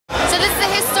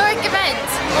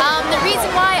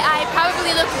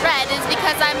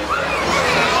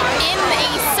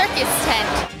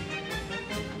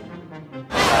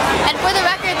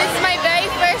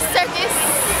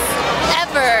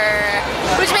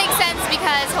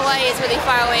because Hawaii is really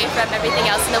far away from everything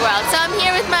else in the world. So I'm here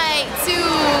with my two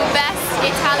best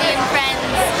Italian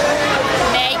friends,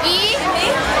 Maggie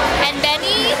and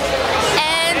Benny,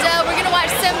 and we're gonna watch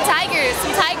some tigers,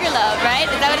 some tiger love, right?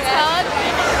 Is that what it's called?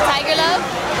 Tiger love?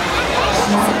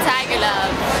 Some tiger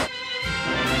love.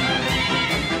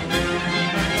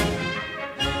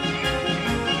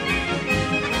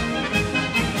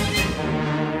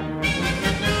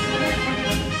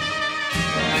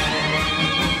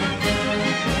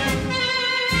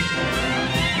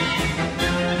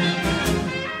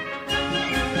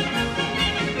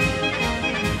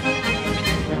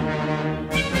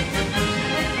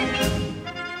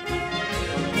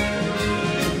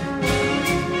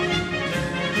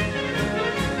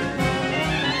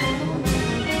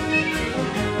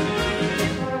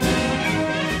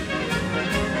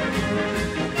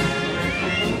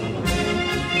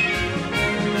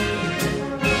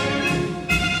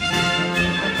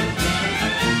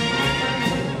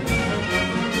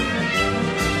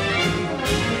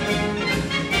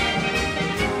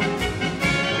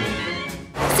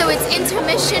 So it's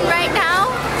intermission right now,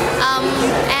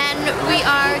 and we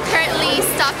are currently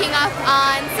stocking up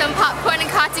on some popcorn and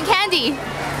cotton candy.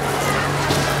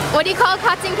 What do you call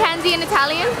cotton candy in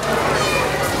Italian?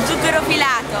 Zucchero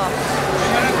filato.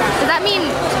 Does that mean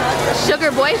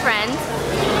sugar boyfriend?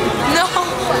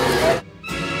 No!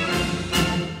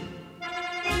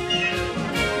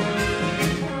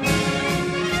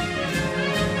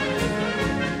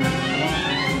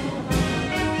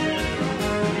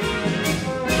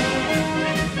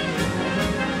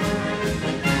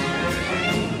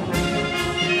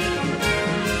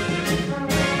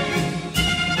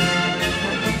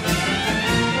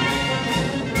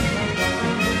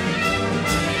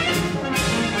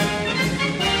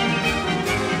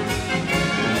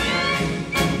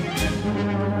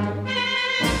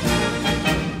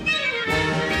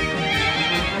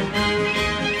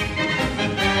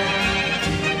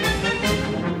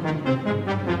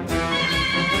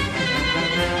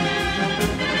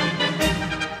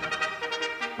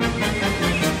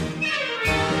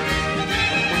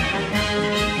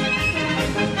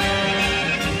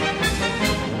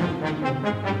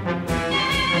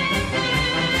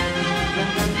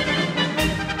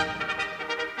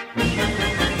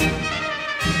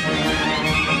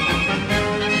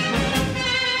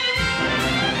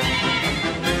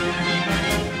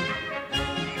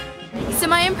 So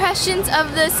my impressions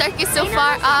of the circus so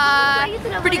far are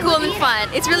pretty cool and fun.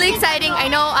 It's really exciting. I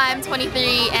know I'm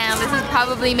 23 and this is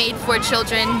probably made for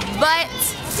children, but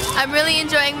I'm really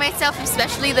enjoying myself,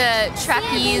 especially the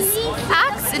trapeze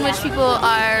acts in which people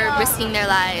are risking their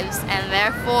lives, and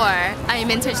therefore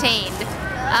I'm entertained,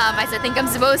 as I think I'm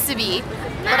supposed to be.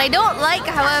 What I don't like,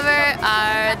 however,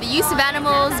 are the use of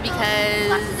animals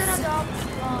because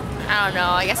I don't know,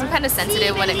 I guess I'm kind of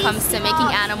sensitive when it comes to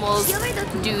making animals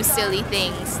do silly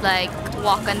things like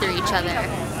walk under each other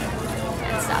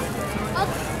and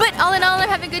stuff. But all in all, I'm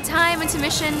having a good time.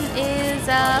 Intermission is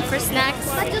for snacks,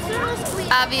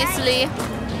 obviously.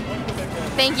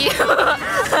 Thank you.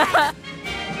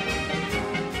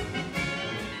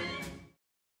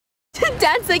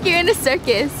 Dance like you're in a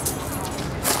circus.